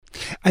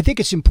I think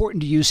it's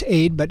important to use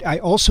aid, but I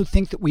also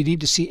think that we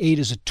need to see aid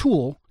as a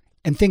tool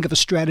and think of a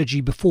strategy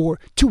before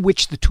to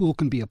which the tool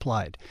can be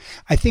applied.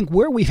 I think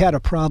where we've had a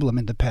problem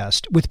in the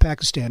past with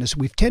Pakistan is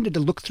we've tended to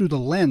look through the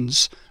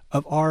lens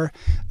of our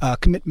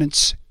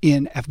commitments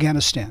in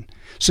Afghanistan.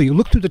 So you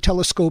look through the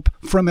telescope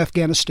from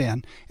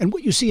Afghanistan, and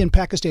what you see in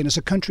Pakistan is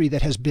a country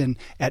that has been,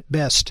 at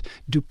best,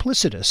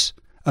 duplicitous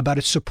about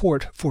its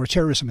support for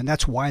terrorism, and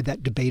that's why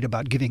that debate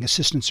about giving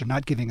assistance or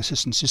not giving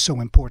assistance is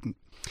so important.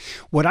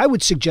 What I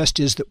would suggest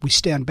is that we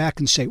stand back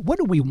and say, what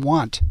do we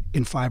want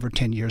in 5 or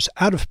 10 years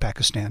out of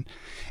Pakistan?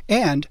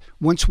 And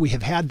once we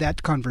have had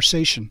that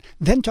conversation,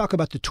 then talk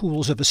about the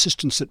tools of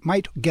assistance that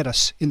might get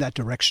us in that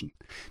direction.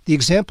 The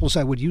examples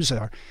I would use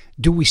are,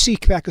 do we see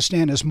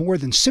Pakistan as more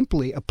than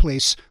simply a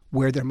place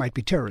where there might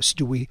be terrorists?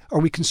 Are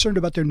we concerned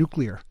about their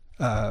nuclear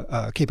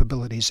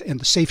capabilities and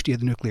the safety of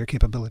the nuclear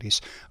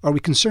capabilities? Are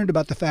we concerned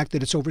about the fact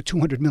that it's over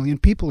 200 million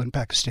people in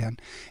Pakistan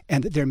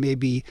and that there may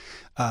be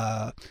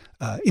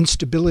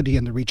instability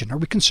in the region? Are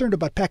we concerned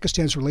about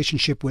Pakistan's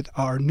relationship with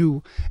our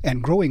new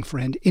and growing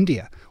friend,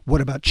 India?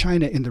 What about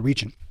China in the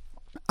region?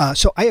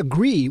 So I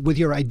agree with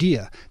your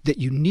idea that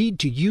you need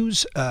to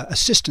use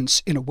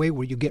assistance in a way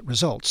where you get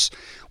results.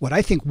 What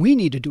I think we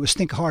need to do is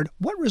think hard,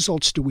 what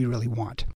results do we really want?